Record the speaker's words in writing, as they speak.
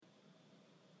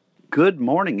Good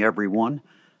morning, everyone.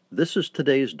 This is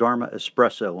today's Dharma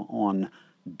Espresso on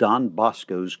Don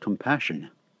Bosco's compassion.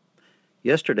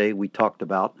 Yesterday we talked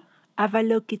about,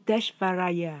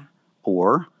 Avalokiteshvaraya,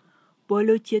 or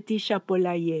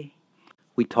Bolochetishapolaye.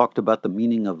 we talked about the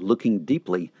meaning of looking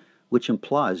deeply, which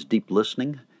implies deep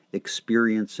listening,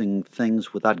 experiencing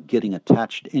things without getting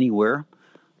attached anywhere,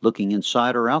 looking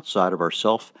inside or outside of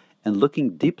ourselves, and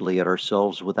looking deeply at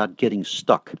ourselves without getting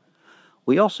stuck.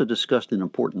 We also discussed an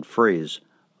important phrase,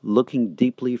 looking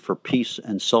deeply for peace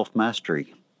and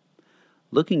self-mastery.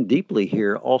 Looking deeply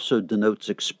here also denotes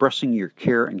expressing your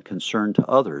care and concern to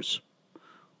others.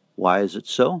 Why is it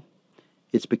so?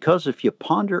 It's because if you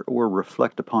ponder or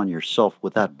reflect upon yourself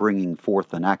without bringing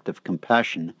forth an act of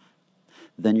compassion,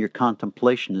 then your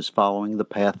contemplation is following the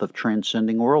path of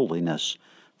transcending worldliness,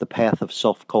 the path of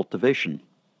self-cultivation.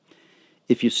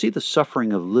 If you see the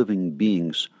suffering of living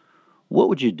beings, what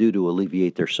would you do to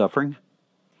alleviate their suffering?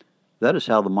 That is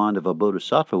how the mind of a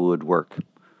bodhisattva would work.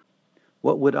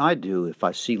 What would I do if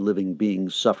I see living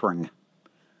beings suffering?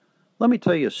 Let me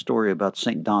tell you a story about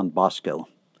St. Don Bosco.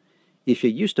 If you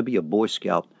used to be a Boy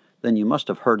Scout, then you must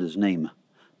have heard his name.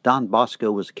 Don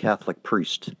Bosco was a Catholic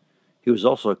priest. He was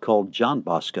also called John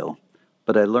Bosco,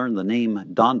 but I learned the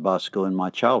name Don Bosco in my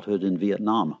childhood in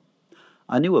Vietnam.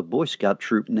 I knew a Boy Scout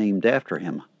troop named after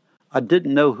him. I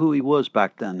didn't know who he was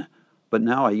back then, but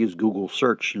now I use Google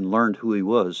search and learned who he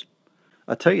was.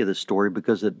 I tell you this story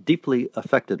because it deeply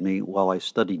affected me while I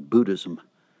studied Buddhism.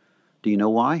 Do you know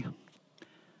why?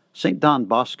 St. Don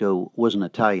Bosco was an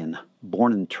Italian,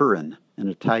 born in Turin, an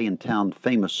Italian town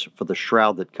famous for the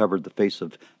shroud that covered the face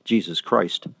of Jesus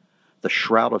Christ, the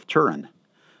Shroud of Turin.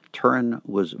 Turin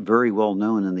was very well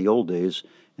known in the old days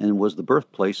and was the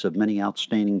birthplace of many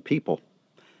outstanding people.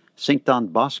 St. Don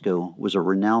Bosco was a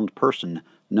renowned person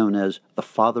known as the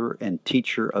father and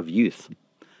teacher of youth.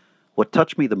 What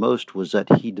touched me the most was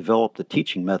that he developed a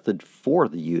teaching method for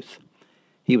the youth.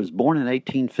 He was born in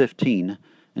 1815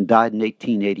 and died in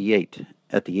 1888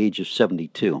 at the age of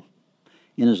 72.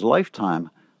 In his lifetime,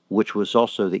 which was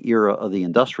also the era of the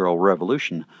Industrial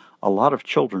Revolution, a lot of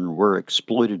children were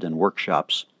exploited in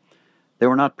workshops. They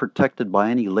were not protected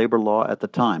by any labor law at the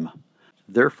time.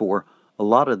 Therefore, a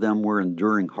lot of them were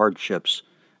enduring hardships,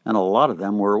 and a lot of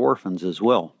them were orphans as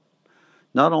well.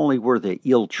 Not only were they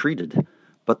ill-treated,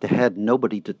 but they had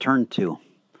nobody to turn to.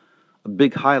 A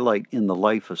big highlight in the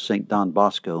life of St. Don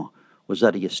Bosco was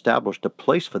that he established a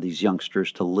place for these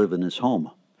youngsters to live in his home.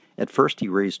 At first he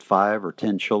raised 5 or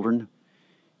 10 children.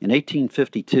 In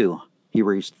 1852, he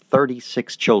raised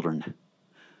 36 children.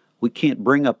 We can't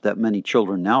bring up that many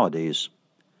children nowadays.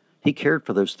 He cared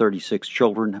for those 36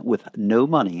 children with no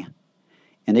money.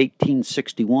 In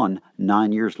 1861,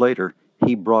 9 years later,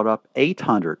 he brought up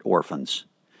 800 orphans.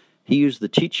 He used the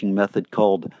teaching method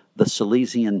called the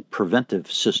Salesian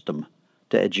preventive system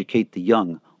to educate the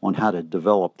young on how to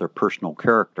develop their personal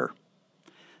character.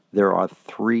 There are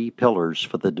 3 pillars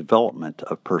for the development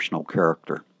of personal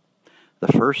character.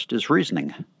 The first is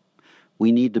reasoning.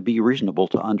 We need to be reasonable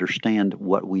to understand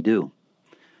what we do.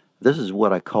 This is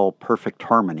what I call perfect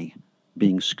harmony,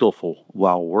 being skillful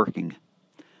while working.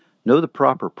 Know the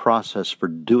proper process for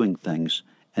doing things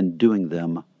and doing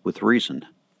them with reason.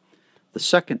 The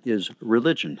second is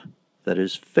religion, that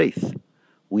is faith.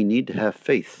 We need to have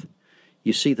faith.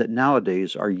 You see that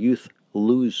nowadays our youth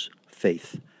lose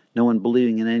faith, no one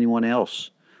believing in anyone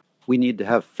else. We need to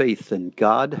have faith in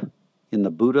God, in the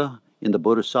Buddha, in the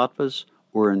Bodhisattvas,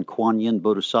 or in Kuan Yin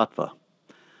Bodhisattva.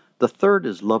 The third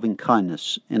is loving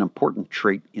kindness, an important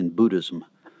trait in Buddhism.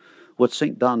 What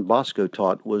St. Don Bosco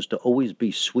taught was to always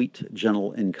be sweet,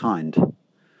 gentle, and kind.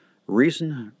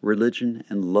 Reason, religion,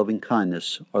 and loving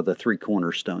kindness are the 3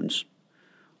 cornerstones.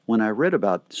 When I read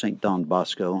about St. Don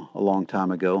Bosco a long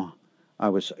time ago, I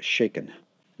was shaken.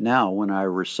 Now, when I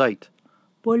recite,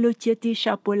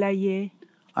 Bolochetishapolaye.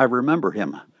 I remember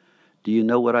him. Do you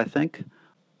know what I think?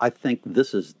 I think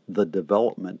this is the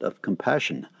development of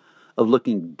compassion, of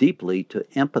looking deeply to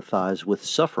empathize with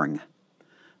suffering.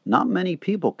 Not many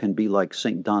people can be like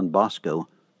St. Don Bosco,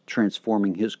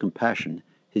 transforming his compassion,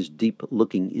 his deep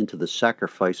looking into the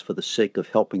sacrifice for the sake of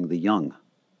helping the young.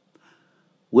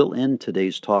 We'll end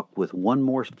today's talk with one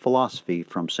more philosophy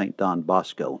from St. Don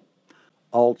Bosco.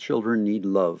 All children need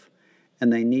love,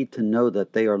 and they need to know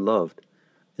that they are loved.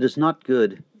 It is not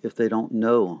good if they don't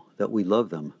know that we love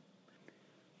them.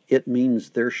 It means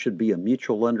there should be a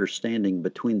mutual understanding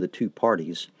between the 2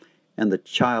 parties, and the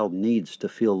child needs to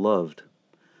feel loved.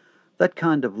 That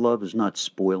kind of love is not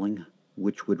spoiling,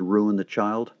 which would ruin the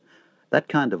child. That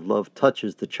kind of love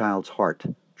touches the child's heart,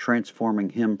 transforming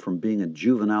him from being a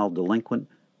juvenile delinquent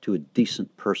to a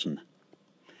decent person.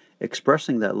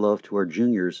 Expressing that love to our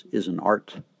juniors is an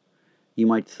art. You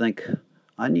might think,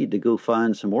 I need to go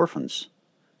find some orphans.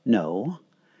 No,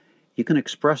 you can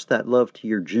express that love to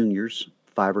your juniors,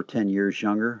 5 or 10 years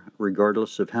younger,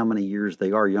 regardless of how many years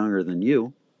they are younger than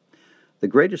you. The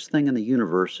greatest thing in the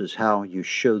universe is how you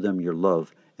show them your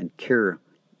love and care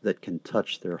that can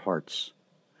touch their hearts.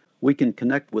 We can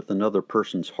connect with another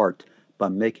person's heart by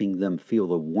making them feel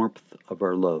the warmth of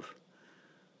our love.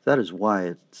 That is why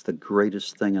it's the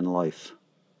greatest thing in life.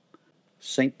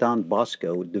 St. Don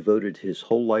Bosco devoted his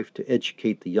whole life to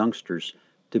educate the youngsters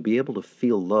to be able to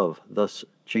feel love, thus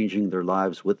changing their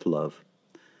lives with love.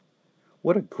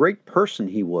 What a great person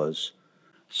he was.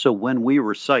 So when we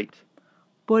recite,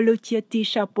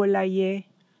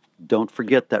 don't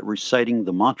forget that reciting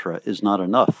the mantra is not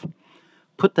enough.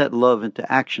 Put that love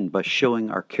into action by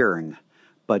showing our caring,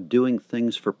 by doing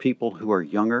things for people who are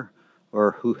younger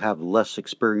or who have less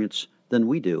experience than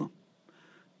we do.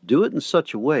 Do it in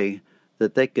such a way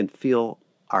that they can feel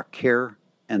our care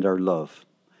and our love.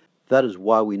 That is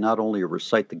why we not only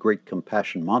recite the Great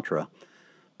Compassion Mantra,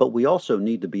 but we also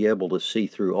need to be able to see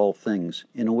through all things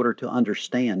in order to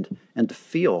understand and to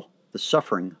feel the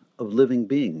suffering of living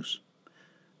beings.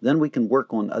 Then we can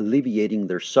work on alleviating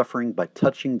their suffering by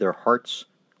touching their hearts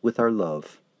with our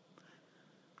love.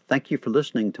 Thank you for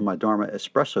listening to my Dharma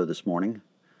Espresso this morning.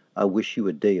 I wish you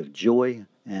a day of joy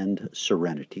and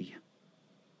serenity.